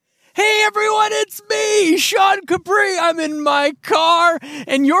everyone, it's me, Sean Capri. I'm in my car,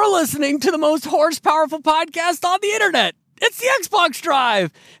 and you're listening to the most horse-powerful podcast on the internet. It's the Xbox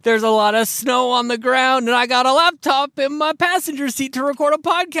Drive. There's a lot of snow on the ground, and I got a laptop in my passenger seat to record a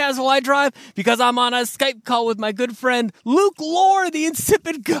podcast while I drive because I'm on a Skype call with my good friend Luke Lore, the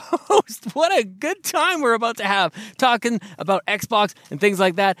insipid ghost. What a good time we're about to have talking about Xbox and things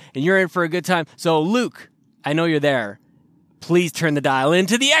like that, and you're in for a good time. So, Luke, I know you're there. Please turn the dial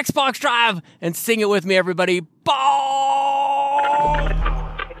into the Xbox Drive and sing it with me, everybody. Ball!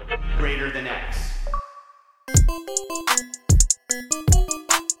 Greater than X.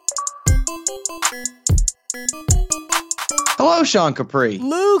 Hello, Sean Capri.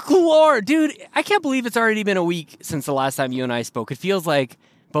 Luke Lore. Dude, I can't believe it's already been a week since the last time you and I spoke. It feels like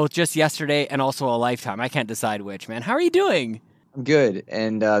both just yesterday and also a lifetime. I can't decide which, man. How are you doing? I'm good,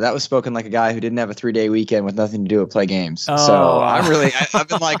 and that was spoken like a guy who didn't have a 3-day weekend with nothing to do but play games. Oh. So I've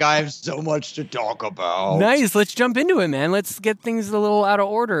been like, I have so much to talk about. Nice. Let's jump into it, man. Let's get things a little out of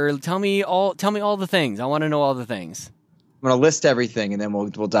order. Tell me all the things. I want to know all the things. I'm going to list everything, and then we'll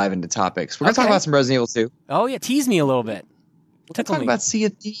dive into topics. We're going to talk about some Resident Evil 2. Oh, yeah. Tease me a little bit. We're going to talk about Sea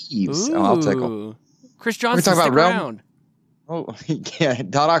of Thieves. Ooh. Oh, I'll tickle. Chris Johnson, stick around. Oh, yeah.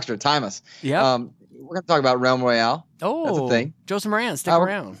 Todd Oxford, time us. Yeah. We're going to talk about Realm Royale. Oh, that's a thing. Joseph Moran, stick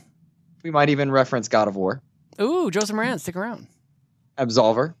around. We might even reference God of War. Ooh, Joseph Moran, stick around.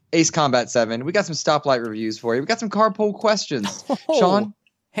 Absolver, Ace Combat 7. We got some stoplight reviews for you. We got some carpool questions. Oh, Sean,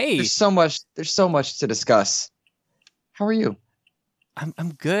 hey, there's so much to discuss. How are you?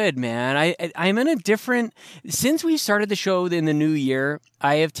 I'm good, man. I'm in a different. Since we started the show in the new year,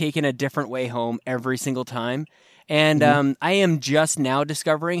 I have taken a different way home every single time, and I am just now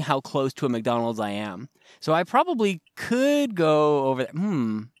discovering how close to a McDonald's I am. So I probably could go over there.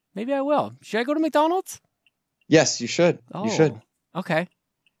 Maybe I will. Should I go to McDonald's? Yes, you should. Oh, you should. Okay,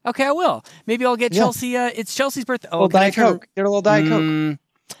 I will. Maybe I'll get Chelsea. It's Chelsea's birthday. Oh, Diet Coke. Get a little Diet Coke.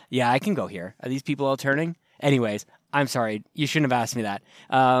 Yeah, I can go here. Are these people all turning? Anyways, I'm sorry. You shouldn't have asked me that.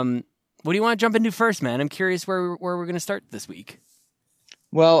 What do you want to jump into first, man? I'm curious where we're going to start this week.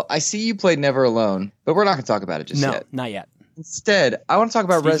 Well, I see you played Never Alone, but we're not going to talk about it just yet. No, not yet. Instead, I want to talk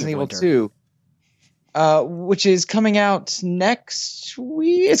about Resident Evil 2, which is coming out next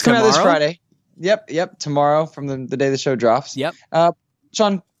week. It's coming out this Friday. Yep. Tomorrow from the day the show drops. Yep.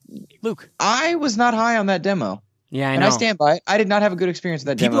 Sean, Luke, I was not high on that demo. Yeah, I know. And I stand by it. I did not have a good experience with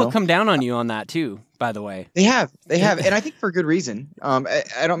that demo. People have come down on you on that too, by the way. They have. And I think for good reason. I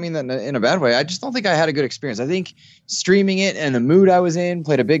don't mean that in a bad way. I just don't think I had a good experience. I think streaming it and the mood I was in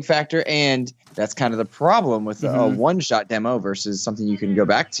played a big factor, and that's kind of the problem with a one-shot demo versus something you can go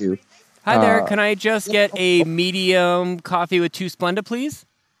back to. Hi there. Can I just get a medium coffee with 2 Splenda, please?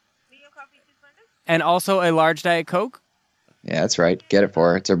 Medium coffee, 2 Splenda? And also a large Diet Coke? Yeah, that's right. Get it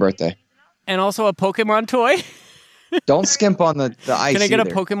for her. It's her birthday. And also a Pokemon toy? Don't skimp on the ice. Can I get either.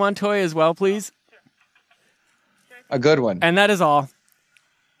 a Pokemon toy as well, please? A good one. And that is all.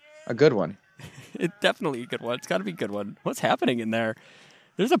 A good one. It's definitely a good one. It's got to be a good one. What's happening in there?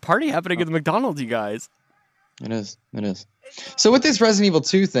 There's a party happening at the McDonald's, you guys. It is. So with this Resident Evil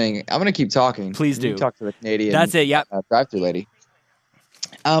 2 thing, I'm going to keep talking. Please do. Talk to the Canadian That's it, yep. drive-thru lady.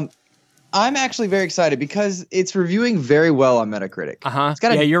 I'm actually very excited because it's reviewing very well on Metacritic. It's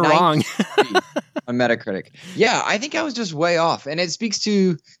got you're wrong. On Metacritic. Yeah, I think I was just way off. And it speaks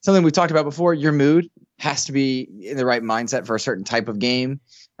to something we've talked about before. Your mood has to be in the right mindset for a certain type of game.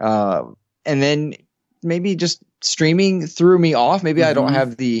 And then maybe just streaming threw me off. Maybe I don't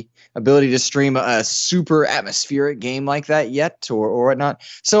have the ability to stream a super atmospheric game like that yet or whatnot.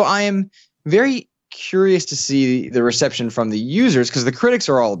 So I am very curious to see the reception from the users because the critics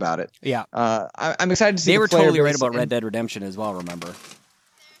are all about it. Yeah. I'm excited to see They were totally right about and Red Dead Redemption as well, remember.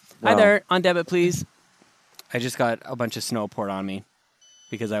 Wow. Hi there. On debit, please. I just got a bunch of snow poured on me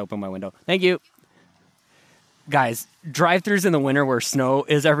because I opened my window. Thank you. Guys, drive-thrus in the winter where snow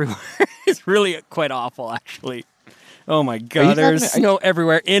is everywhere is really quite awful, actually. Oh, my God. There's snow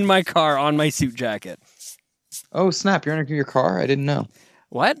everywhere in my car on my suit jacket. Oh, snap. You're in your car? I didn't know.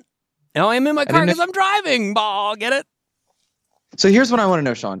 What? No, I'm in my car because I'm driving. Ball, get it? So here's what I want to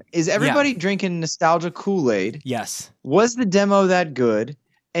know, Sean. Is everybody drinking nostalgia Kool-Aid? Yes. Was the demo that good?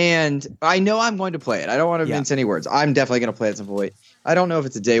 And I know I'm going to play it. I don't want to mince any words. I'm definitely going to play it at some point. I don't know if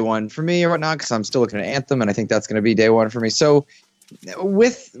it's a day one for me or whatnot because I'm still looking at Anthem, and I think that's going to be day one for me. So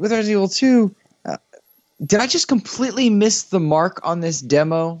with Resident Evil 2, did I just completely miss the mark on this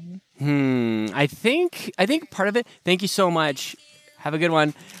demo? I think part of it. Thank you so much. Have a good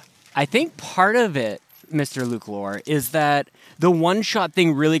one. I think part of it, Mr. Luke Lore, is that the one-shot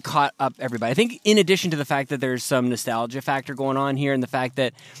thing really caught up everybody. I think in addition to the fact that there's some nostalgia factor going on here and the fact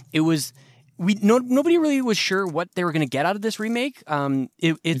that it was nobody really was sure what they were going to get out of this remake.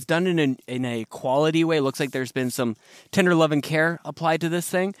 It's done in a quality way. It looks like there's been some tender love and care applied to this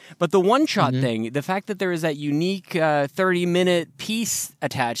thing. But the one-shot thing, the fact that there is that unique 30-minute piece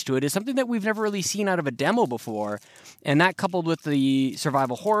attached to it is something that we've never really seen out of a demo before. And that coupled with the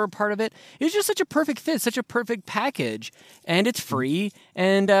survival horror part of it is just such a perfect fit, such a perfect package. And it's free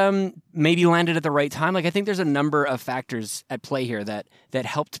and maybe landed at the right time. Like, I think there's a number of factors at play here that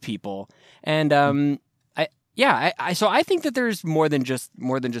helped people. And so I think that there's more than just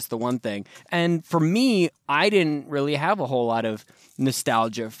the one thing. And for me, I didn't really have a whole lot of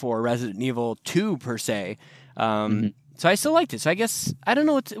nostalgia for Resident Evil 2 per se. So I still liked it. So I guess I don't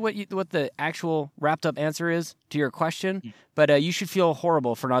know what the actual wrapped up answer is to your question, but you should feel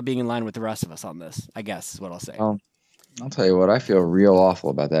horrible for not being in line with the rest of us on this, I guess is what I'll say. I'll tell you what, I feel real awful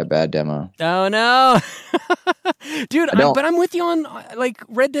about that bad demo. Oh, no. Dude, but I'm with you on, like,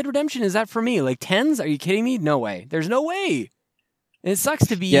 Red Dead Redemption. Is that for me? Like, 10s? Are you kidding me? No way. There's no way. And it sucks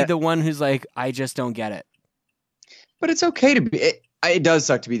to be the one who's like, I just don't get it. But it's okay to be... It does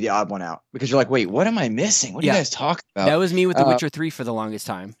suck to be the odd one out, because you're like, wait, what am I missing? What are you guys talking about? That was me with The Witcher 3 for the longest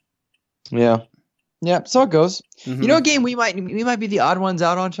time. Yeah. Yeah, so it goes. You know a game we might be the odd ones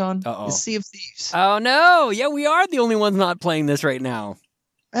out on, Sean? Is Sea of Thieves. Oh, no. Yeah, we are the only ones not playing this right now.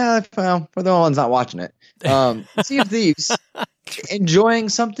 Well, we're the only ones not watching it. Sea of Thieves, enjoying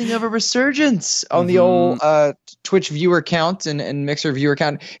something of a resurgence on the old Twitch viewer count and Mixer viewer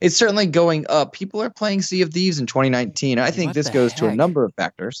count. It's certainly going up. People are playing Sea of Thieves in 2019. I think this goes to a number of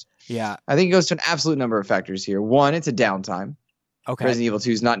factors. Yeah. I think it goes to an absolute number of factors here. One, it's a downtime. Okay. Resident Evil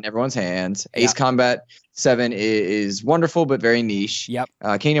 2 is not in everyone's hands. Ace Combat 7 is wonderful, but very niche. Yep.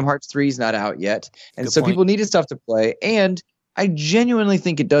 Kingdom Hearts 3 is not out yet. And so people needed stuff to play. And I genuinely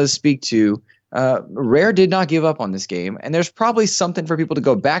think it does speak to Rare did not give up on this game. And there's probably something for people to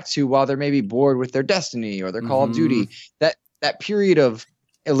go back to while they're maybe bored with their Destiny or their Call of Duty. That period of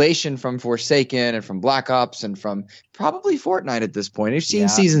elation from Forsaken and from Black Ops and from probably Fortnite at this point. You've seen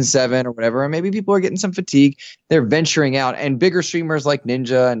Season 7 or whatever, and maybe people are getting some fatigue. They're venturing out, and bigger streamers like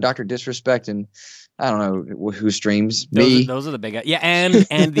Ninja and Dr. Disrespect and I don't know who streams. Those are the big guys. Yeah,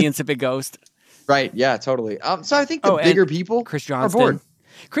 and the Insipid Ghost. Right, yeah, totally. So I think the bigger people are bored.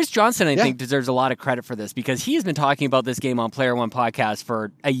 Chris Johnston, I think, deserves a lot of credit for this because he's been talking about this game on Player One Podcast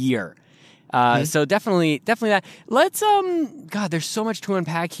for a year. So definitely that. Let's God, there's so much to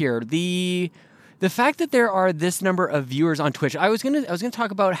unpack here. The fact that there are this number of viewers on Twitch. I was gonna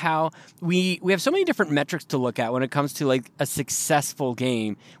talk about how we have so many different metrics to look at when it comes to like a successful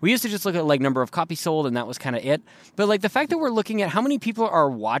game. We used to just look at like number of copies sold, and that was kind of it. But like the fact that we're looking at how many people are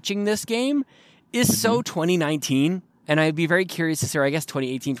watching this game is so 2019. And I'd be very curious to see, or I guess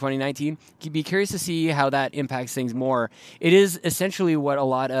 2018, 2019, be curious to see how that impacts things more. It is essentially what a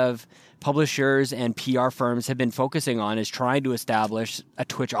lot of publishers and PR firms have been focusing on, is trying to establish a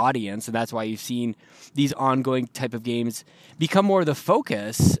Twitch audience. And that's why you've seen these ongoing type of games become more of the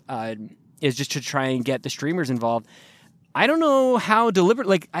focus, is just to try and get the streamers involved. I don't know how deliberate,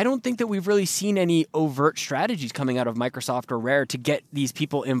 like, I don't think that we've really seen any overt strategies coming out of Microsoft or Rare to get these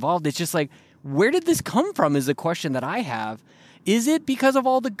people involved. It's just like, where did this come from is the question that I have. Is it because of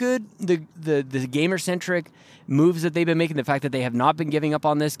all the good, the gamer-centric moves that they've been making, the fact that they have not been giving up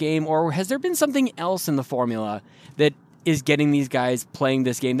on this game, or has there been something else in the formula that is getting these guys playing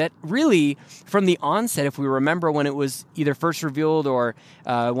this game that really, from the onset, if we remember when it was either first revealed or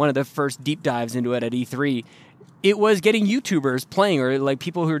one of the first deep dives into it at E3, it was getting YouTubers playing, or like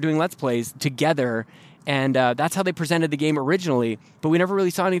people who are doing Let's Plays together. And that's how they presented the game originally. But we never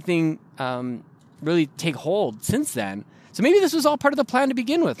really saw anything really take hold since then. So maybe this was all part of the plan to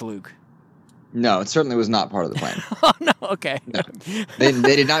begin with, Luke. No, it certainly was not part of the plan. Oh, no, okay. No. They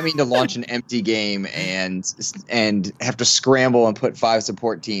did not mean to launch an empty game and have to scramble and put 5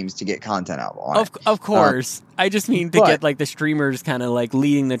 support teams to get content out on it. Of course. I just mean to get like the streamers kind of like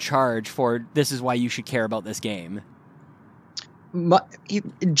leading the charge for this is why you should care about this game.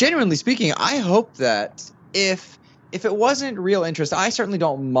 Genuinely speaking, I hope that if it wasn't real interest, I certainly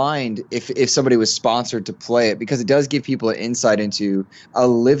don't mind if somebody was sponsored to play it, because it does give people an insight into a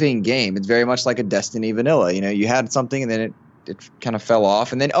living game. It's very much like a Destiny vanilla. You know, you had something and then it kind of fell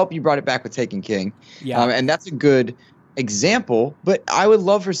off, and then you brought it back with Taken King. Yeah, and that's a good example. But I would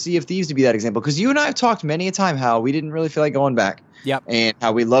love for Sea of Thieves to be that example, because you and I have talked many a time how we didn't really feel like going back. Yep. And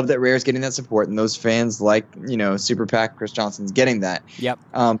how we love that Rare's getting that support, and those fans like, Super Pack, Chris Johnson's getting that. Yep.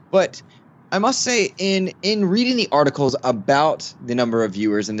 But I must say, in reading the articles about the number of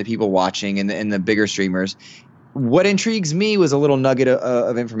viewers and the people watching and the bigger streamers, what intrigues me was a little nugget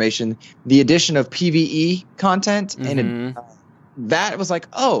of information: the addition of PvE content, and that was like,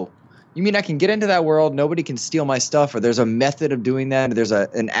 oh, You mean I can get into that world, nobody can steal my stuff, or there's a method of doing that, or there's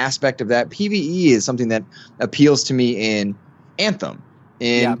an aspect of that. PvE is something that appeals to me in Anthem,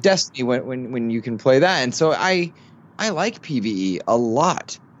 in Destiny, when you can play that. And so I like PvE a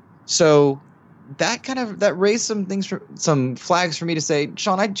lot. So that raised some flags for me to say,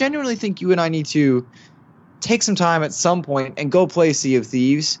 Sean, I genuinely think you and I need to take some time at some point and go play Sea of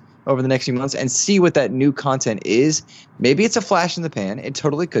Thieves over the next few months and see what that new content is. Maybe it's a flash in the pan. It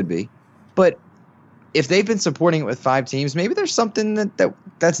totally could be. But if they've been supporting it with 5 teams, maybe there's something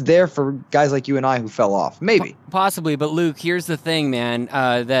that's there for guys like you and I who fell off. Maybe. Possibly. But Luke, here's the thing, man,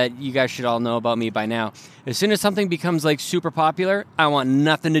 that you guys should all know about me by now. As soon as something becomes like super popular, I want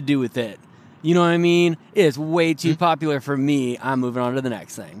nothing to do with it. You know what I mean? It's way too popular for me. I'm moving on to the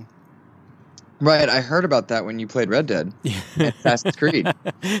next thing. Right. I heard about that when you played Red Dead and Assassin's Creed.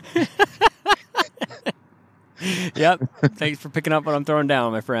 Yep. Thanks for picking up what I'm throwing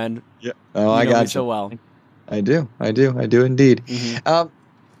down, my friend. Yeah. Oh, I got you so well. I do indeed. Mm-hmm.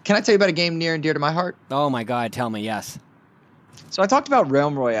 Can I tell you about a game near and dear to my heart? Oh my God, tell me, yes. So I talked about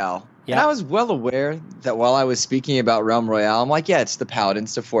Realm Royale. Yep. And I was well aware that while I was speaking about Realm Royale, I'm like, yeah, it's the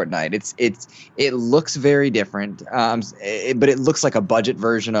Paladins to Fortnite. It looks very different, but it looks like a budget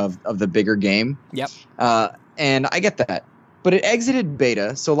version of the bigger game. Yep. And I get that. But it exited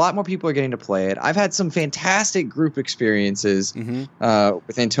beta, so a lot more people are getting to play it. I've had some fantastic group experiences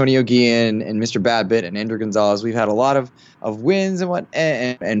with Antonio Guillen and Mr. Badbit and Andrew Gonzalez. We've had a lot of wins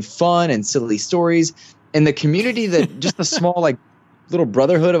and fun and silly stories. And the community that just the small little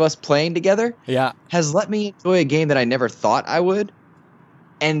brotherhood of us playing together has let me enjoy a game that I never thought I would.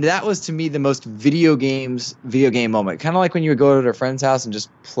 And that was, to me, the most video game moment. Kind of like when you would go to a friend's house and just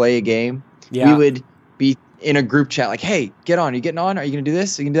play a game. Yeah. We would be in a group chat like, hey, get on. Are you getting on? Are you going to do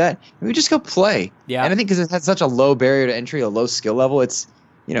this? Are you going to do that? And we just go play. Yeah. And I think because it had such a low barrier to entry, a low skill level, it's,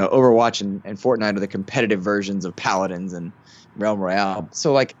 Overwatch and Fortnite are the competitive versions of Paladins and Realm Royale.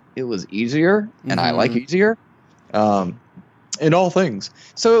 So, it was easier, and I like easier in all things.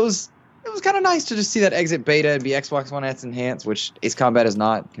 So it was kind of nice to just see that exit beta and be Xbox One X enhanced, which Ace Combat is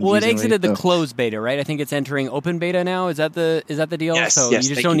not. Well, it exited the closed beta, right? I think it's entering open beta now. Is that the deal? Yes, so yes,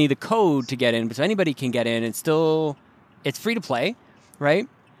 you just don't need the code to get in, but so anybody can get in. It's free to play, right?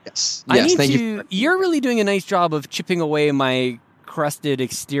 Yes. You're really doing a nice job of chipping away my crusted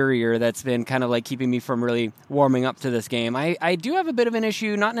exterior that's been kind of keeping me from really warming up to this game. I do have a bit of an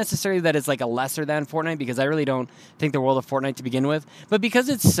issue, not necessarily that it's a lesser than Fortnite, because I really don't think the world of Fortnite to begin with, but because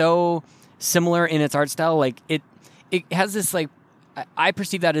it's so similar in its art style, it has this I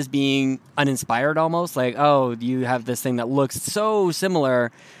perceive that as being uninspired almost, you have this thing that looks so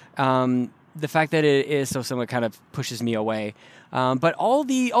similar. The fact that it is so similar kind of pushes me away. But all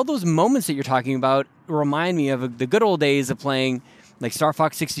those moments that you're talking about remind me of the good old days of playing Star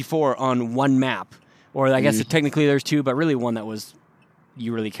Fox 64 on one map, or I guess technically there's 2, but really one that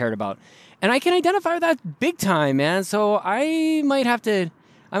you really cared about. And I can identify with that big time, man. So I might have to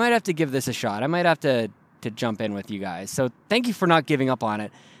give this a shot. I might have to jump in with you guys. So thank you for not giving up on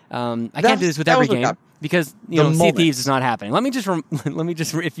it. I can't do this with every game because Sea of Thieves is not happening. Let me just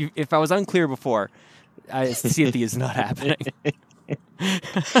if I was unclear before, Sea of Thieves is not happening.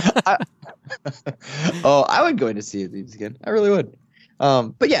 I would go into Sea of Thieves again. I really would.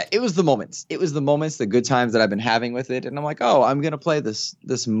 But yeah, it was the moments. It was the moments, the good times that I've been having with it, and I'm like, I'm gonna play this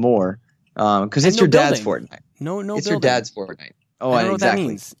more because it's your dad's Fortnite. It's your dad's Fortnite. Oh, I don't know exactly. What that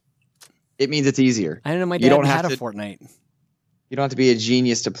means. It means it's easier. I didn't know my dad had a Fortnite. You don't have to be a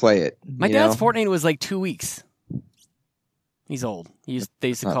genius to play it. My dad's Fortnite was 2 weeks. He's old. They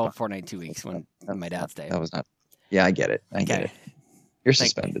used to call it Fortnite 2 weeks when my dad's day. That was not. Yeah, I get it. I get it. You're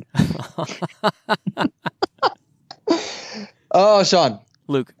suspended. Oh, Sean.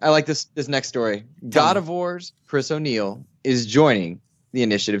 Luke. I like this next story. God of War's Chris O'Neill is joining the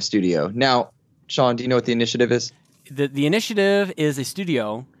Initiative Studio. Now, Sean, do you know what the Initiative is? The Initiative is a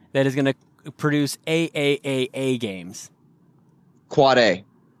studio that is going to produce AAA games. Quad A.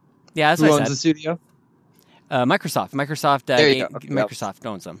 Yeah, that's what I said. Who owns the studio? Microsoft. Microsoft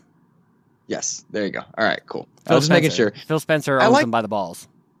owns them. Yes, there you go. All right, cool. I was just making sure. Phil Spencer owns them by the balls.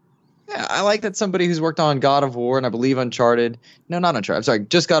 Yeah, I like that somebody who's worked on God of War and I believe Uncharted. No, not Uncharted. I'm sorry,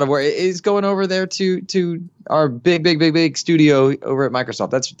 just God of War is going over there to our big studio over at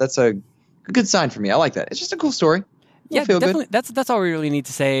Microsoft. That's a good sign for me. I like that. It's just a cool story. Yeah, feel definitely. good. That's all we really need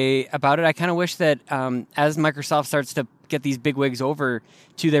to say about it. I kind of wish that as Microsoft starts to get these bigwigs over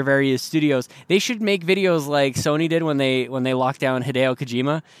to their various studios, they should make videos like Sony did when they locked down Hideo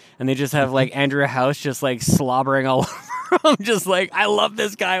Kojima, and they just have like Andrea House just like slobbering all over him, just like, I love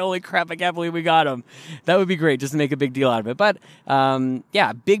this guy. Holy crap! I can't believe we got him. That would be great, just to make a big deal out of it. But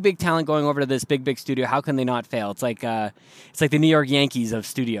yeah, big talent going over to this big studio. How can they not fail? It's like the New York Yankees of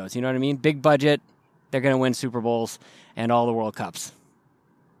studios. You know what I mean? Big budget. They're going to win Super Bowls and all the World Cups.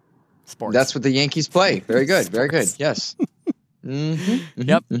 Sports. That's what the Yankees play. Very good. Very good. Yes.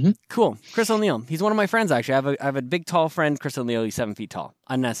 Yep. Cool. Chris O'Neill. He's one of my friends, actually. I have a big, tall friend, Chris O'Neill. He's 7 feet tall.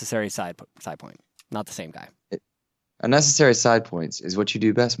 Unnecessary side point. Not the same guy. Unnecessary side points is what you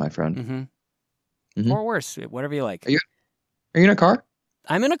do best, my friend. Or worse. Whatever you like. Are you in a car?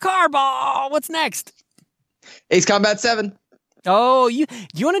 I'm in a car, ball. What's next? Ace Combat 7. Oh, you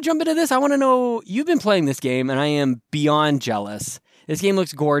want to jump into this? I want to know, you've been playing this game, and I am beyond jealous. This game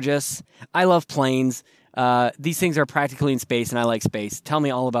looks gorgeous. I love planes. These things are practically in space, and I like space. Tell me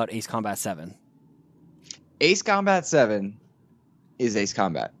all about Ace Combat 7. Ace Combat 7 is Ace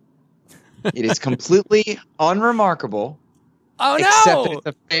Combat. It is completely unremarkable. Oh, no! Except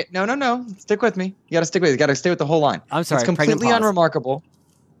that it's no. Stick with me. You got to stick with it. You got to stay with the whole line. I'm sorry. It's completely unremarkable,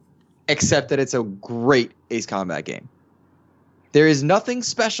 except that it's a great Ace Combat game. There is nothing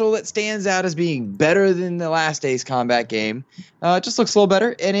special that stands out as being better than the last Ace Combat game. It just looks a little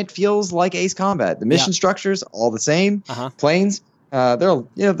better, and it feels like Ace Combat. The mission structures all the same. Planes,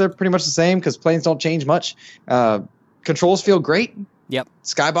 they're pretty much the same because planes don't change much. Controls feel great. Yep.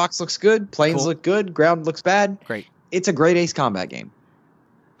 Skybox looks good. Planes look good. Ground looks bad. Great. It's a great Ace Combat game.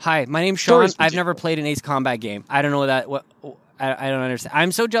 Hi, my name's Sean. I've never played an Ace Combat game. I don't know that. I don't understand.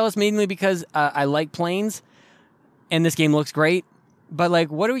 I'm so jealous mainly because I like planes. And this game looks great, but like,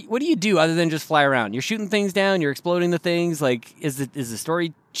 what do you do other than just fly around? You're shooting things down, you're exploding the things. Like, is the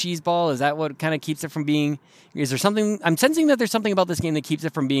story cheeseball? Is that what kind of keeps it from being? Is there something? I'm sensing that there's something about this game that keeps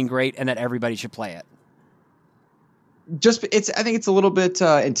it from being great, and that everybody should play it. I think it's a little bit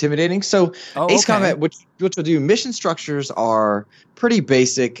intimidating. So Ace Combat, which will do, mission structures are pretty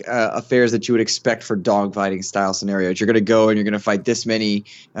basic affairs that you would expect for dogfighting style scenarios. You're going to go and you're going to fight this many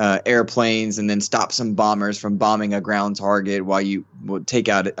airplanes and then stop some bombers from bombing a ground target while you will take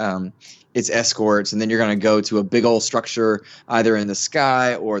out its escorts. And then you're going to go to a big old structure either in the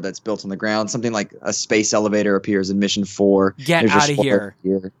sky or that's built on the ground. Something like a space elevator appears in Mission 4. Get out of here.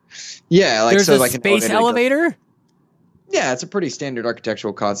 Yeah. There's a space elevator? Yeah, it's a pretty standard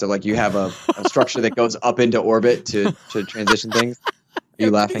architectural concept. Like you have a structure that goes up into orbit to transition things. Are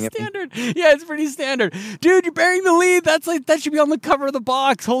you laughing at me? Yeah, it's pretty standard. Dude, you're bearing the lead. That should be on the cover of the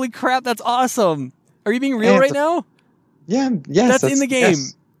box. Holy crap, that's awesome. Are you being real right now? Yeah, yes. That's in the game.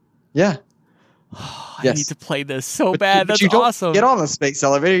 Yes. Yeah. I need to play this so bad. That's awesome. Get on the space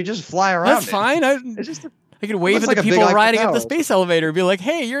elevator. You just fly around. That's fine. I could wave at the people riding up the space elevator and be like,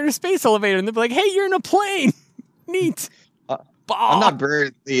 hey, you're in a space elevator. And they'll be like, hey, you're in a plane. Neat. I'm not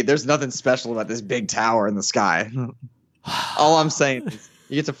buried. There's nothing special about this big tower in the sky. All I'm saying is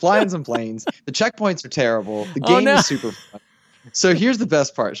you get to fly in some planes. The checkpoints are terrible. The game is super fun. So here's the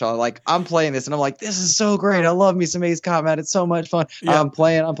best part, Sean. Like, I'm playing this and I'm like, this is so great. I love me some Ace Combat. It's so much fun. Yeah. I'm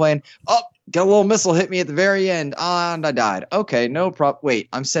playing. Oh, got a little missile hit me at the very end. And I died. Okay, no problem. Wait,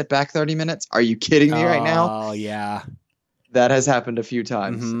 I'm set back 30 minutes? Are you kidding me right now? Oh, yeah. That has happened a few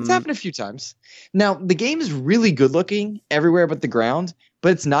times. It's happened a few times. Now, the game is really good looking everywhere but the ground,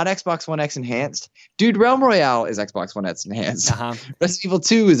 but it's not Xbox One X enhanced. Dude, Realm Royale is Xbox One X enhanced. Resident Evil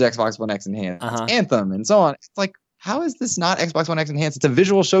 2 is Xbox One X enhanced. Anthem and so on. It's like, how is this not Xbox One X enhanced? It's a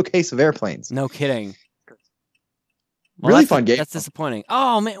visual showcase of airplanes. No kidding. Well, really fun game. That's disappointing.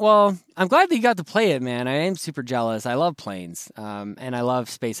 Oh, man. Well, I'm glad that you got to play it, man. I am super jealous. I love planes, and I love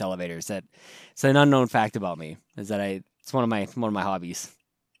space elevators. It's an unknown fact about me, is that it's one of my hobbies.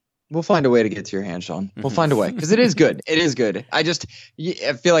 We'll find a way to get to your hand, Sean. We'll find a way, because it is good. It is good. I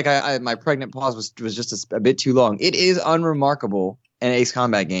feel like my pregnant pause was just a bit too long. It is unremarkable an Ace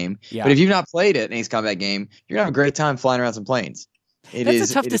Combat game, but if you've not played an Ace Combat game, you're gonna have a great time flying around some planes.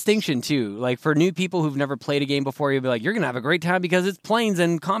 That's a tough distinction too. Like for new people who've never played a game before, you'll be like, you're gonna have a great time because it's planes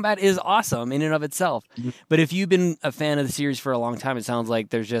and combat is awesome in and of itself. But if you've been a fan of the series for a long time, it sounds like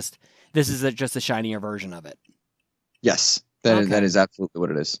this is just a shinier version of it. Yes, that is absolutely what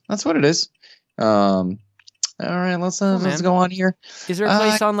it is. That's what it is. All right, let's go on here. Is there a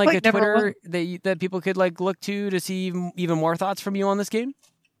place on like a Twitter that people could like look to see even more thoughts from you on this game?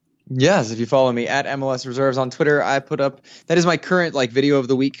 Yes, if you follow me at MLS Reserves on Twitter, I put up that is my current like video of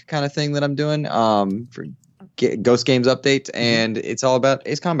the week kind of thing that I'm doing for Ghost Games update, and it's all about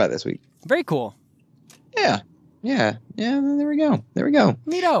Ace Combat this week. Very cool. Yeah. Yeah. There we go.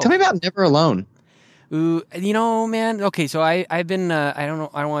 Neato. Tell me about Never Alone. Ooh, man. Okay, so I've been I don't know,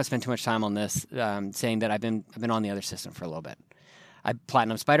 I don't want to spend too much time on this, saying that I've been on the other system for a little bit. I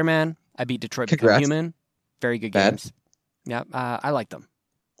platinum Spider-Man. I beat Detroit Become Congrats. Human. Very good Bad. games. Yeah, I like them,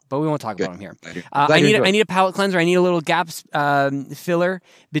 but we won't talk Good. about them here. Glad I you enjoyed. need a palate cleanser. I need a little gaps filler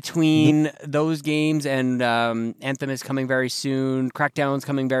between those games, and Anthem is coming very soon. Crackdown's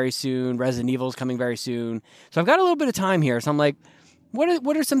coming very soon. Resident Evil's coming very soon. So I've got a little bit of time here. So I'm like,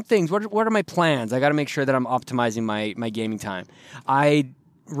 what are some things? What are my plans? I got to make sure that I'm optimizing my gaming time. I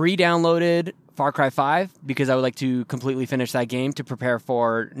re-downloaded Far Cry 5 because I would like to completely finish that game to prepare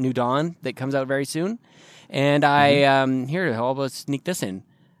for New Dawn that comes out very soon. And I here, how about sneak this in?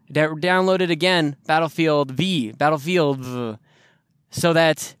 Downloaded again Battlefield V, so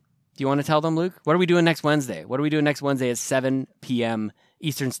that, do you want to tell them, Luke? What are we doing next Wednesday? What are we doing next Wednesday at 7 p.m.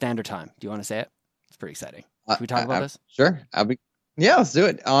 Eastern Standard Time? Do you want to say it? It's pretty exciting. Can we talk about this? Sure. Yeah, let's do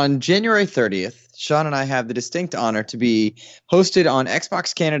it. On January 30th, Sean and I have the distinct honor to be hosted on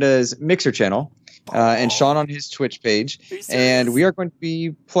Xbox Canada's Mixer channel, and Sean on his Twitch page. And we are going to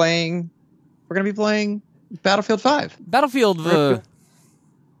be playing Battlefield 5. Battlefield V.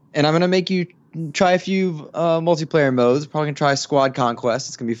 And I'm going to make you try a few multiplayer modes. Probably going to try Squad Conquest.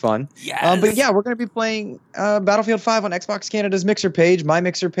 It's going to be fun. Yes. But yeah, we're going to be playing Battlefield 5 on Xbox Canada's Mixer page, my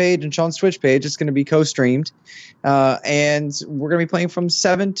Mixer page, and Sean's Twitch page. It's going to be co-streamed. And we're going to be playing from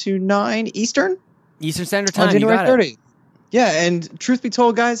 7 to 9 Eastern Standard Time. on January you got 30th. Yeah, and truth be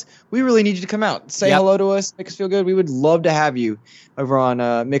told, guys, we really need you to come out. Say hello to us, make us feel good. We would love to have you over on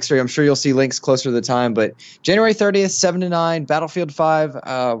Mixer. I'm sure you'll see links closer to the time. But January 30th, 7 to 9, Battlefield 5.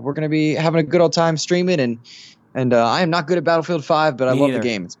 We're going to be having a good old time streaming. And I am not good at Battlefield 5, but I love the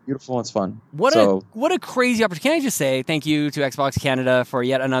game. It's beautiful and it's fun. What a crazy opportunity. Can I just say thank you to Xbox Canada for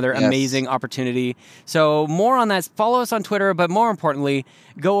yet another amazing opportunity. So more on that. Follow us on Twitter, but more importantly,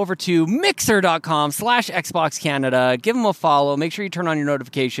 go over to mixer.com/Xbox Canada. Give them a follow. Make sure you turn on your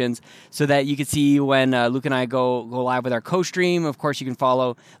notifications so that you can see when Luke and I go live with our co-stream. Of course, you can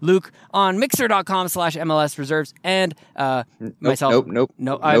follow Luke on mixer.com/MLS Reserves and myself.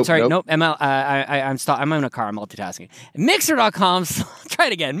 I'm sorry. Nope. I'm in a car. I'm multitasking. Mixer.com. Try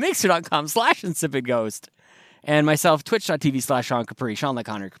it again. Mixer.com/InsipidGhost. And myself, twitch.tv/Sean Capri. Sean like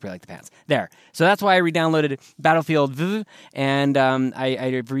Connor, Capri like the pants. There. So that's why I re-downloaded Battlefield V, and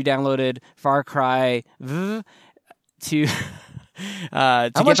I re-downloaded Far Cry V to get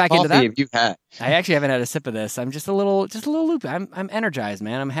back into that. Have you had? I actually haven't had a sip of this. I'm just a little loopy. I'm energized,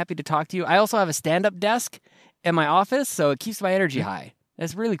 man. I'm happy to talk to you. I also have a stand-up desk in my office, so it keeps my energy high.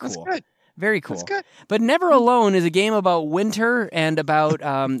 That's really cool. That's good. Very cool. That's good. But Never Alone is a game about winter and about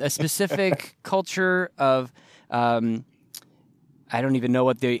a specific culture of, I don't even know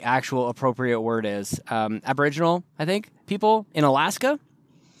what the actual appropriate word is, Aboriginal, I think, people in Alaska.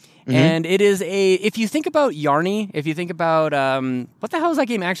 Mm-hmm. And it is if you think about Yarny, if you think about, what the hell is that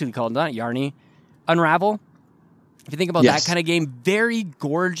game actually called? Not Yarny, Unravel. If you think about that kind of game, very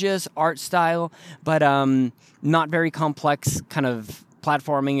gorgeous art style, but not very complex kind of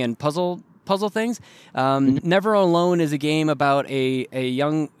platforming and puzzle things. Never Alone is a game about a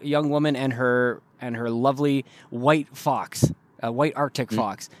young woman and her lovely white fox, a white Arctic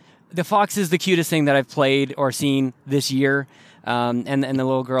fox. The fox is the cutest thing that I've played or seen this year, and the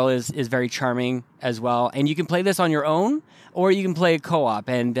little girl is very charming as well. And you can play this on your own, or you can play co-op.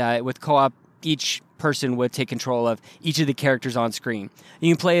 And with co-op, each person would take control of each of the characters on screen.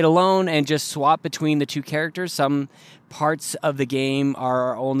 You can play it alone and just swap between the two characters. Some parts of the game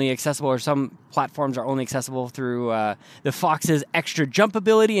are only accessible, or some platforms are only accessible through the fox's extra jump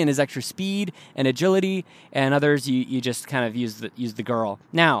ability and his extra speed and agility, and others you just kind of use the girl.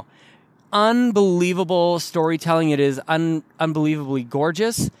 Now, unbelievable storytelling. It is unbelievably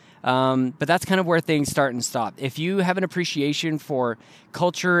gorgeous. But that's kind of where things start and stop. If you have an appreciation for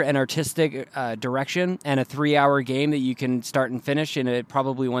culture and artistic direction and a 3-hour game that you can start and finish in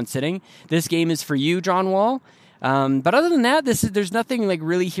probably one sitting, this game is for you, John Wall. But other than that, there's nothing like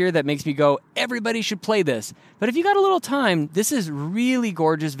really here that makes me go, everybody should play this. But if you got a little time, this is really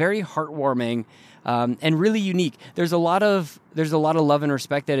gorgeous, very heartwarming, and really unique. There's a lot of love and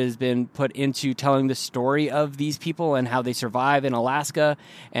respect that has been put into telling the story of these people and how they survive in Alaska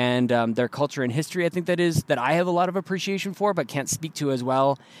and their culture and history. I think that I have a lot of appreciation for, but can't speak to as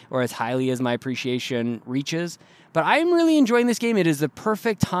well or as highly as my appreciation reaches. But I'm really enjoying this game. It is the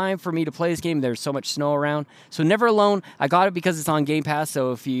perfect time for me to play this game. There's so much snow around. So Never Alone, I got it because it's on Game Pass.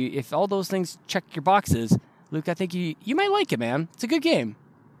 So if all those things check your boxes, Luke, I think you might like it, man. It's a good game.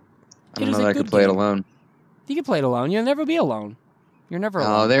 I don't know that I could play it alone. You can play it alone. You'll never be alone. You're never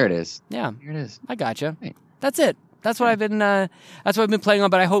alone. Oh, there it is. Yeah. Here it is. I gotcha. Right. That's it. That's what I've been playing on.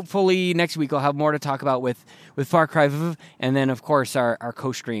 But I hopefully next week I'll have more to talk about with Far Cry V, and then of course our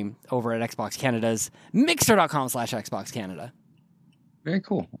co-stream over at Xbox Canada's Mixer.com/Xbox Canada. Very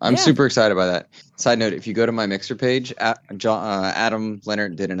cool. I'm super excited about that. Side note: if you go to my Mixer page, Adam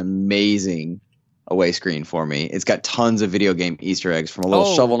Leonard did an amazing away screen for me. It's got tons of video game Easter eggs from a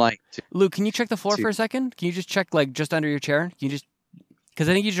little Shovel Knight. Luke, can you check the floor for a second? Can you just check like just under your chair? Can you just because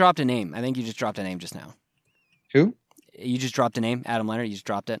I think you dropped a name. I think you just dropped a name just now. Who? You just dropped a name, Adam Leonard. You just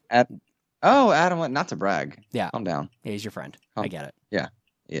dropped it. Adam Leonard. Not to brag. Yeah. Calm down. Yeah, he's your friend. I get it. Yeah,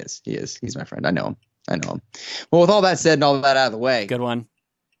 he is. He's my friend. I know him. Well, with all that said and all that out of the way. Good one.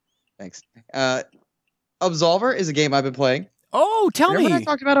 Thanks. Absolver is a game I've been playing. Oh, tell me. Remember when I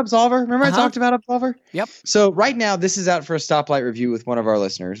talked about Absolver? I talked about Absolver? Yep. So right now, this is out for a stoplight review with one of our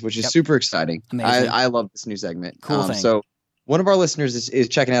listeners, which is super exciting. Amazing. I love this new segment. Cool thing. So one of our listeners is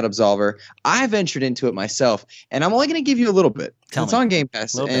checking out Absolver. I ventured into it myself, and I'm only going to give you a little bit. It's on Game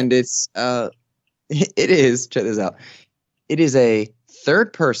Pass, and it's it is, check this out. It is a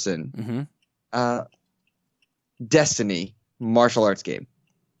third-person Destiny martial arts game.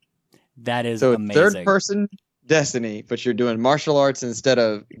 That is so amazing. Third-person Destiny, but you're doing martial arts instead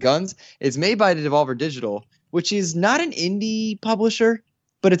of guns. It's made by Devolver Digital, which is not an indie publisher,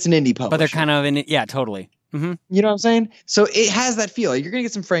 but it's an indie publisher. But they're kind of in it. Yeah, totally. Mm-hmm. You know what I'm saying? So it has that feel. You're going to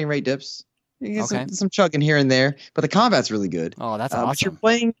get some frame rate dips. You get some chugging here and there, but the combat's really good. Oh, that's awesome.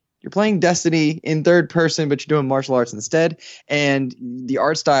 But you're playing Destiny in third person, but you're doing martial arts instead. And the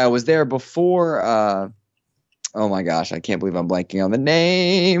art style was there before. Oh my gosh, I can't believe I'm blanking on the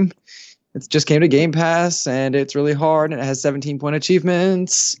name. It just came to Game Pass, and it's really hard, and it has 17-point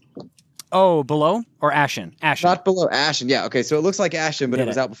achievements. Oh, Below or Ashen? Ashen. Not Below. Ashen, yeah. Okay, so it looks like Ashen, but it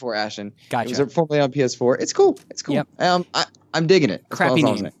was out before Ashen. Gotcha. It was formerly on PS4. It's cool. Yep. I'm digging it. Crappy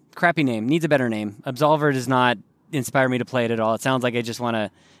name. Needs a better name. Absolver does not inspire me to play it at all. It sounds like I just want to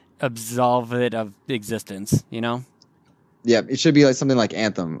absolve it of existence, you know? Yeah, it should be like something like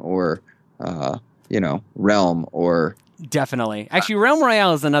Anthem or, Realm or... Definitely. Actually, Realm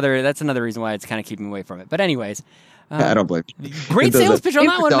Royale is another reason why it's kind of keeping me away from it. But anyways. I don't blame you. Great sales pitch on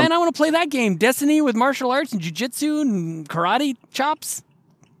that one, man. I want to play that game. Destiny with martial arts and jiu-jitsu and karate chops.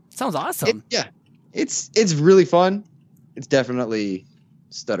 Sounds awesome. It's really fun. It's definitely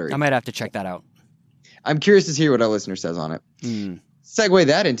stuttery. I might have to check that out. I'm curious to hear what our listener says on it. Segue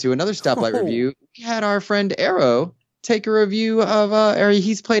that into another stoplight review. We had our friend Arrow take a review of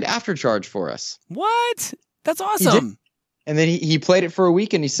he's played Aftercharge for us. What? That's awesome. And then he played it for a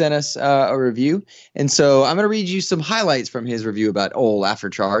week and he sent us a review. And so I'm going to read you some highlights from his review about old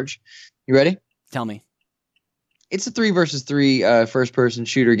Aftercharge. You ready? Tell me. It's a 3 versus 3 first-person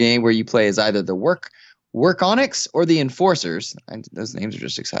shooter game where you play as either the Workonics or the Enforcers. And those names are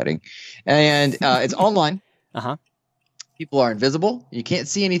just exciting. And it's online. Uh-huh. People are invisible. You can't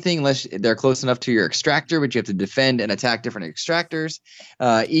see anything unless they're close enough to your extractor, but you have to defend and attack different extractors.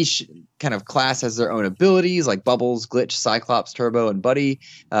 Each kind of class has their own abilities like Bubbles, Glitch, Cyclops, Turbo, and Buddy.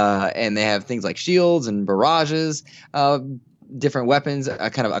 And they have things like shields and barrages. Different weapons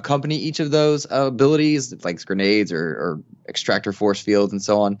kind of accompany each of those abilities, like grenades or extractor force fields and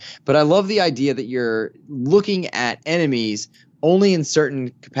so on. But I love the idea that you're looking at enemies only in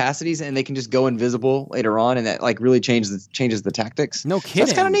certain capacities, and they can just go invisible later on, and that like really changes the tactics. No kidding. So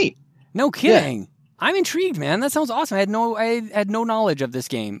that's kind of neat. No kidding. Yeah. I'm intrigued, man. That sounds awesome. I had no knowledge of this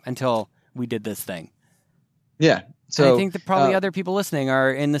game until we did this thing. Yeah. So and I think that probably other people listening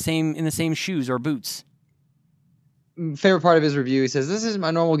are in the same shoes or boots. Favorite part of his review, he says, "This isn't my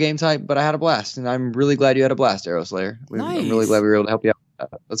normal game type, but I had a blast, and I'm really glad you had a blast, Arrow Slayer. Nice. I'm really glad we were able to help you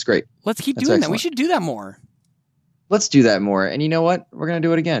out. That's great. Let's keep doing that. We should do that more. Let's do that more. And you know what? We're going to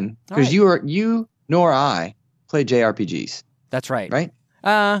do it again. Because you nor I play JRPGs. That's right. Right?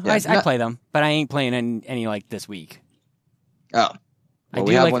 I play them, but I ain't playing any like this week. Oh.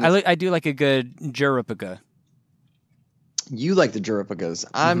 Well, I do like a good JRPG. You like the JRPGs.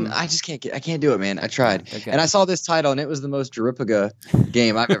 I can't do it, man. I tried. Okay. And I saw this title, and it was the most JRPG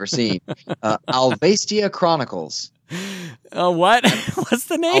game I've ever seen. Alvastia Chronicles. What? What's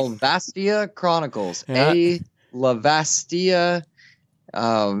the name? Alvastia Chronicles. Yeah. Lavastia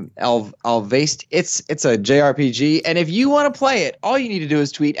Alvaste. It's a JRPG, and if you want to play it, all you need to do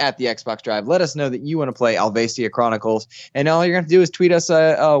is tweet at the Xbox Drive. Let us know that you want to play Alvastia Chronicles, and all you're going to do is tweet us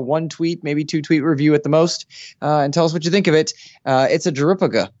a 1 tweet, maybe 2 tweet review at the most, and tell us what you think of it. It's a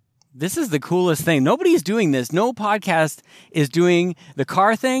JRPG. This is the coolest thing. Nobody's doing this. No podcast is doing the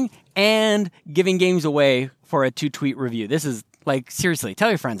car thing and giving games away for a 2 tweet review. This is like, seriously, tell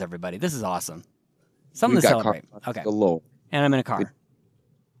your friends, everybody. This is awesome. Something to celebrate. Okay. Galore. And I'm in a car.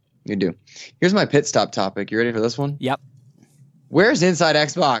 You do. Here's my pit stop topic. You ready for this one? Yep. Where's Inside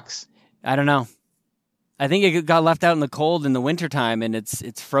Xbox? I don't know. I think it got left out in the cold in the wintertime, and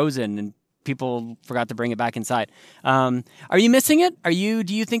it's frozen, and people forgot to bring it back inside. Are you missing it? Do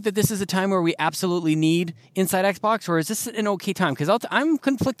you think that this is a time where we absolutely need Inside Xbox, or is this an okay time? Because I'm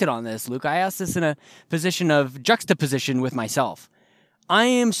conflicted on this, Luke. I asked this in a position of juxtaposition with myself. I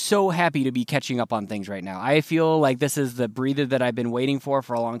am so happy to be catching up on things right now. I feel like this is the breather that I've been waiting for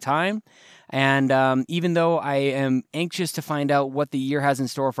a long time. And even though I am anxious to find out what the year has in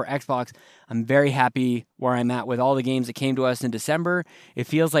store for Xbox, I'm very happy where I'm at with all the games that came to us in December. It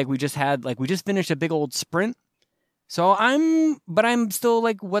feels like we just finished a big old sprint. So I'm still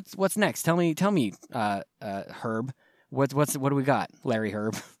like, what's next? Tell me, Herb, what do we got? Larry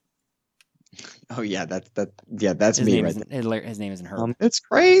Herb. Oh yeah, that's His me name right there. His name isn't Herb. It's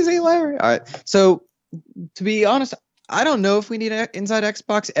crazy, Larry. All right. So to be honest, I don't know if we need Inside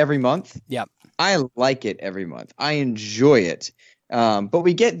Xbox every month. Yep. I like it every month. I enjoy it. But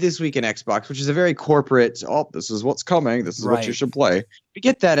we get This Week in Xbox, which is a very corporate, this is what's coming. This is what you should play. We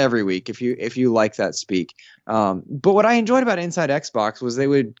get that every week if you like that speak. But what I enjoyed about Inside Xbox was they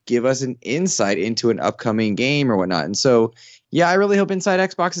would give us an insight into an upcoming game or whatnot. And so, yeah, I really hope Inside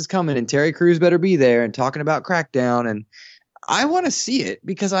Xbox is coming and Terry Crews better be there and talking about Crackdown. And I want to see it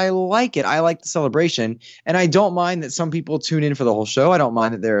because I like it. I like the celebration. And I don't mind that some people tune in for the whole show. I don't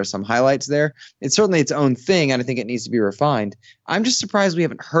mind that there are some highlights there. It's certainly its own thing, and I think it needs to be refined. I'm just surprised we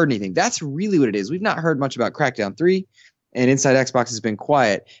haven't heard anything. That's really what it is. We've not heard much about Crackdown 3, and Inside Xbox has been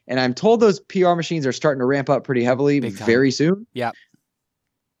quiet. And I'm told those PR machines are starting to ramp up pretty heavily very soon. Yeah.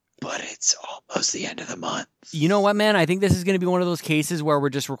 But it's almost the end of the month. You know what, man? I think this is going to be one of those cases where we're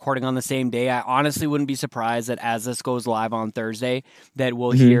just recording on the same day. I honestly wouldn't be surprised that as this goes live on Thursday that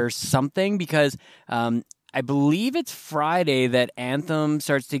we'll hear something because I believe it's Friday that Anthem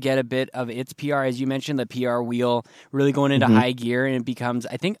starts to get a bit of its PR. As you mentioned, the PR wheel really going into high gear, and it becomes,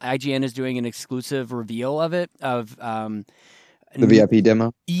 I think IGN is doing an exclusive reveal of it, of the VIP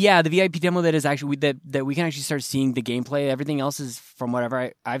demo? Yeah, the VIP demo that is actually that we can actually start seeing the gameplay. Everything else is, from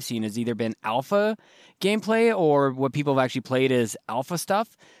whatever I've seen, has either been alpha gameplay or what people have actually played is alpha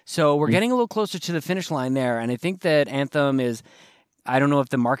stuff. So we're getting a little closer to the finish line there, and I think that Anthem is, I don't know if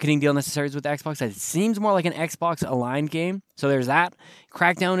the marketing deal necessarily is with Xbox. It seems more like an Xbox aligned game. So there's that.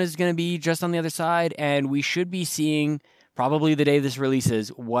 Crackdown is going to be just on the other side, and we should be seeing probably the day this releases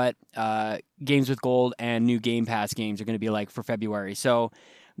what Games with Gold and new Game Pass games are going to be like for February. So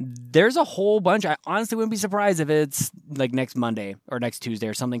there's a whole bunch. I honestly wouldn't be surprised if it's like next Monday or next Tuesday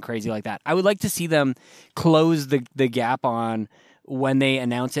or something crazy like that. I would like to see them close the gap on when they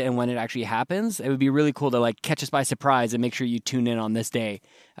announce it and when it actually happens. It would be really cool to like catch us by surprise and make sure you tune in on this day.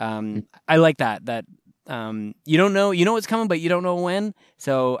 I like that you don't know, what's coming, but you don't know when.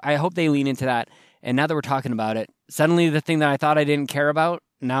 So I hope they lean into that. And now that we're talking about it, suddenly the thing that I thought I didn't care about,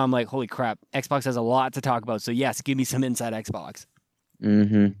 now I'm like, holy crap, Xbox has a lot to talk about. So yes, give me some Inside Xbox.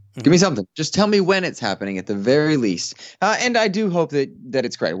 Give me something. Just tell me when it's happening at the very least. And I do hope that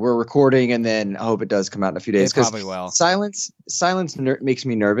it's great. We're recording, and then I hope it does come out in a few days. It probably will. Silence makes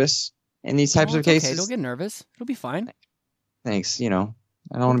me nervous in these types of cases. Okay, don't get nervous. It'll be fine. Thanks. I don't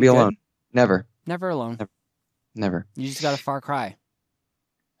want to be alone. Never. Never alone. Never. You just got a Far Cry.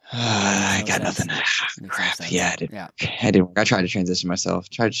 I got nothing. Crap. Yeah, I didn't. I tried to transition myself.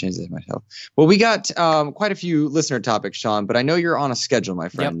 Well, we got quite a few listener topics, Sean, but I know you're on a schedule, my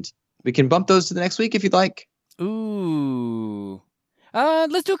friend. Yep. We can bump those to the next week if you'd like. Ooh.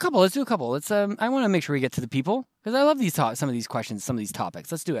 Let's do a couple. I want to make sure we get to the people because I love some of these questions, some of these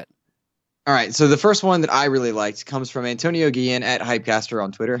topics. Let's do it. All right. So the first one that I really liked comes from Antonio Guillen at Hypecaster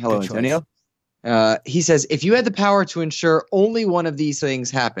on Twitter. Hello, Antonio. He says, if you had the power to ensure only one of these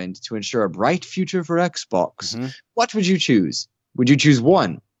things happened to ensure a bright future for Xbox, what would you choose? Would you choose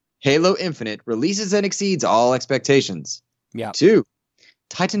 1, Halo Infinite releases and exceeds all expectations? Yeah. 2,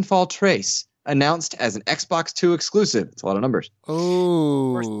 Titanfall Trace announced as an Xbox 2 exclusive. It's a lot of numbers.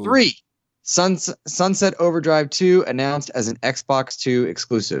 Ooh. Or 3, Sunset Overdrive 2 announced as an Xbox 2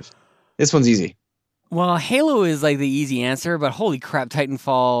 exclusive. This one's easy. Well, Halo is like the easy answer, but holy crap,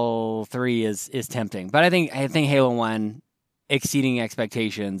 Titanfall 3 is tempting. But I think Halo 1 exceeding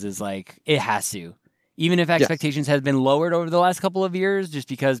expectations is like, it has to. Even if expectations have been lowered over the last couple of years, just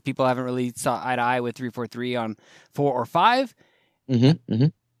because people haven't really saw eye to eye with 343 on 4 or 5.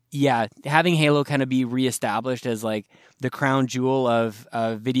 Yeah, having Halo kind of be reestablished as like the crown jewel of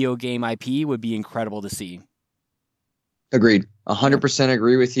video game IP would be incredible to see. Agreed. 100%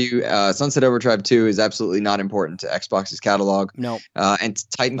 agree with you. Sunset Overdrive 2 is absolutely not important to Xbox's catalog. No. And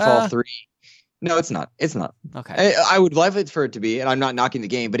Titanfall 3, No, it's not. It's not. Okay. I would love it for it to be, and I'm not knocking the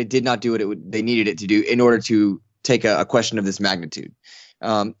game, but it did not do what they needed it to do in order to take a question of this magnitude.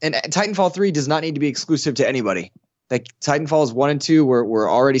 And Titanfall 3 does not need to be exclusive to anybody. Like Titanfalls 1 and 2 were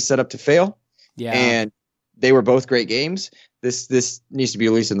already set up to fail. Yeah. And they were both great games. This needs to be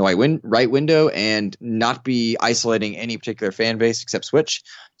released in the right window and not be isolating any particular fan base except Switch.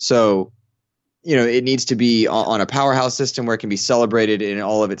 So, it needs to be on a powerhouse system where it can be celebrated in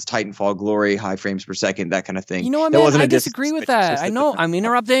all of its Titanfall glory, high frames per second, that kind of thing. You know what, man? I disagree with that. I know. I'm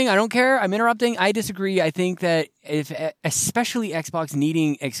interrupting. I don't care. I'm interrupting. I disagree. I think that especially Xbox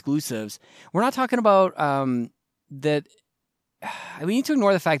needing exclusives, we're not talking about that. We need to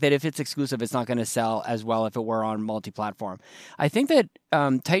ignore the fact that if it's exclusive, it's not going to sell as well if it were on multi-platform. I think that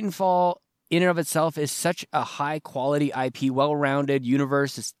Titanfall in and of itself is such a high quality IP, well-rounded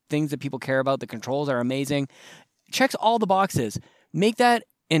universe. It's things that people care about. The controls are amazing. Checks all the boxes. Make that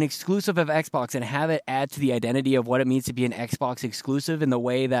an exclusive of Xbox and have it add to the identity of what it means to be an Xbox exclusive in the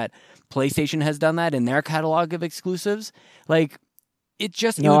way that PlayStation has done that in their catalog of exclusives. Like, it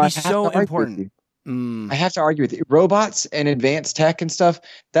would be so important. I have to argue with you. Robots and advanced tech and stuff,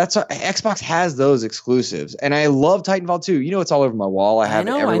 Xbox has those exclusives. And I love Titanfall 2. It's all over my wall. I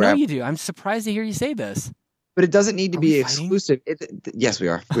know you do. I'm surprised to hear you say this. But it doesn't need to be exclusive. Yes, we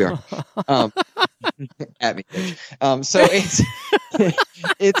are. We are. At me. So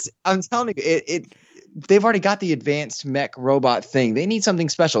it's I'm telling you, they've already got the advanced mech robot thing. They need something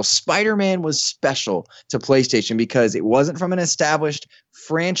special. Spider-Man was special to PlayStation because it wasn't from an established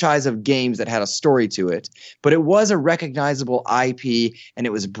franchise of games that had a story to it, but it was a recognizable IP, and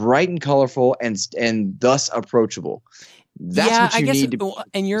it was bright and colorful and thus approachable. That's what you need to be.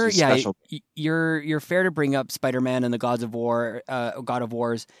 And you're fair to bring up Spider-Man and the God of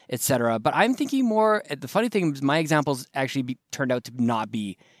Wars, etc. But I'm thinking more. The funny thing is, my examples actually turned out to not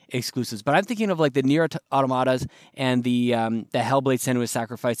be exclusives. But I'm thinking of like the Nier Automatas and the Hellblade: Senua's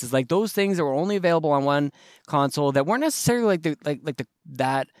Sacrifices. Like those things that were only available on one console that weren't necessarily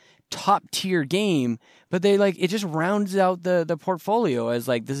that top tier game, but they it just rounds out the portfolio as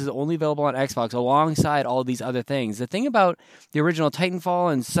this is only available on Xbox alongside all these other things. The thing about the original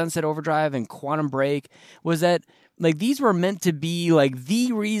Titanfall and Sunset Overdrive and Quantum Break was that these were meant to be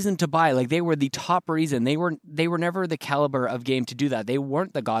the reason to buy. They were the top reason. They were never the caliber of game to do that. They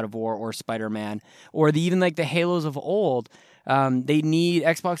weren't the God of War or Spider-Man or even the Halos of old.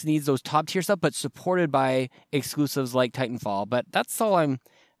 Xbox needs those top tier stuff, but supported by exclusives like Titanfall. But that's all I'm going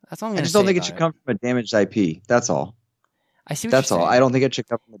to say. I just don't think it should come from a damaged IP. That's all. I see what That's you're all. saying. I don't think it should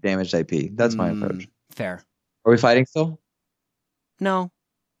come from a damaged IP. That's my approach. Fair. Are we fighting still? No.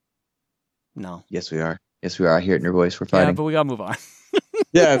 Yes, we are. Yes, we are. I hear it in your voice. We're fighting. Yeah, but we got to move on.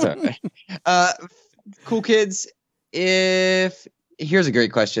 Yeah, that's all right. Cool kids. Here's a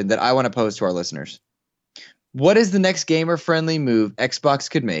great question that I want to pose to our listeners. What is the next gamer-friendly move Xbox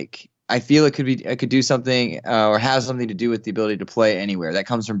could make? I feel it could do something or have something to do with the ability to play anywhere. That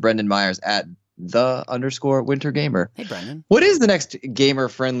comes from Brendan Myers at _Winter Gamer. Hey, Brendan. What is the next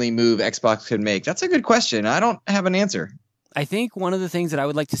gamer-friendly move Xbox could make? That's a good question. I don't have an answer. I think one of the things that I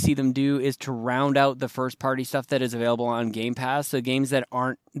would like to see them do is to round out the first-party stuff that is available on Game Pass. So games that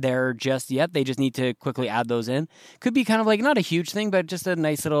aren't there just yet, they just need to quickly add those in. Could be kind of not a huge thing, but just a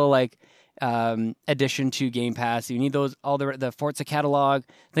nice little addition to Game Pass. You need those, all the Forza catalog,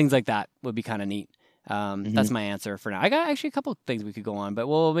 things like that would be kind of neat. That's my answer for now. I got actually a couple of things we could go on, but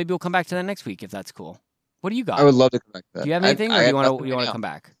maybe we'll come back to that next week if that's cool. What do you got? I would love to come back to that. Do you have anything, or do you want to come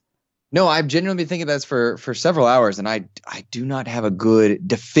back? No, I've genuinely been thinking about this for several hours, and I do not have a good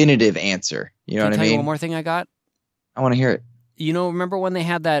definitive answer. You know what I mean? Can I tell you one more thing I got? I want to hear it. Remember when they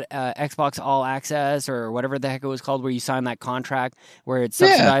had that Xbox All Access or whatever the heck it was called, where you signed that contract where it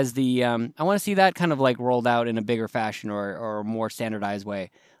subsidized the? I want to see that kind of rolled out in a bigger fashion or a more standardized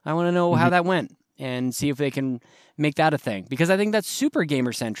way. I want to know how that went and see if they can make that a thing, because I think that's super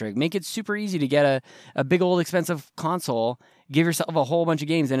gamer centric. Make it super easy to get a big old expensive console, give yourself a whole bunch of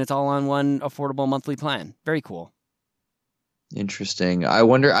games, and it's all on one affordable monthly plan. Very cool. Interesting. I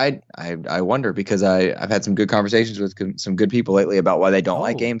wonder. I wonder because I've had some good conversations with some good people lately about why they don't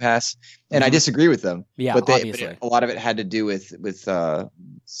like Game Pass, and I disagree with them. Yeah, but obviously, a lot of it had to do with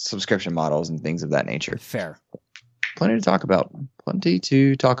subscription models and things of that nature. Fair. Plenty to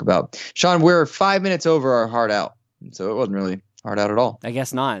talk about. Sean, we're 5 minutes over our hard out, so it wasn't really hard out at all. I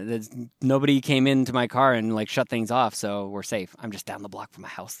guess not. Nobody came into my car and shut things off, so we're safe. I'm just down the block from my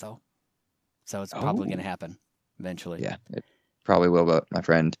house, though, so it's probably going to happen eventually. Yeah. Probably will, but my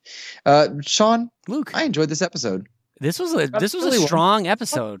friend, Sean, Luke, I enjoyed this episode. This was a strong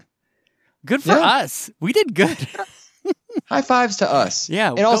episode. Good for us. We did good. High fives to us.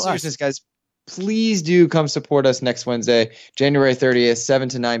 Yeah. In all seriousness, guys, please do come support us next Wednesday, January 30th, 7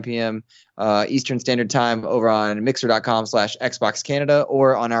 to 9 p.m. Eastern Standard Time over on mixer.com/Xbox Canada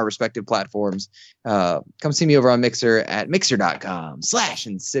or on our respective platforms. Come see me over on Mixer at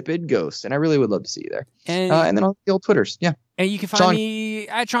mixer.com/insipid ghost. And I really would love to see you there. And then on the old Twitters. Yeah. And you can find me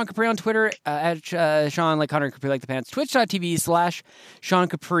at Sean Capri on Twitter, at Sean like Hunter Capri like the pants, twitch.tv/Sean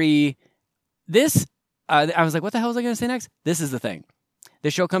Capri. This, I was like, what the hell was I going to say next? This is the thing.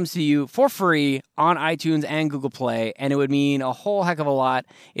 This show comes to you for free on iTunes and Google Play, and it would mean a whole heck of a lot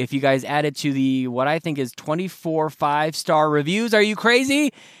if you guys added to the, what I think is 24 5-star reviews. Are you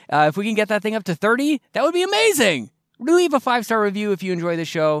crazy? If we can get that thing up to 30, that would be amazing. Leave a 5-star review if you enjoy the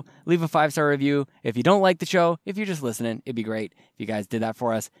show. Leave a 5-star review if you don't like the show. If you're just listening, it'd be great if you guys did that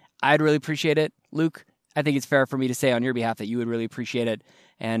for us. I'd really appreciate it. Luke, I think it's fair for me to say on your behalf that you would really appreciate it.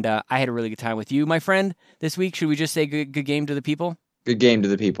 And I had a really good time with you, my friend, this week. Should we just say good game to the people? Good game to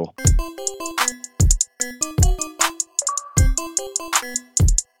the people.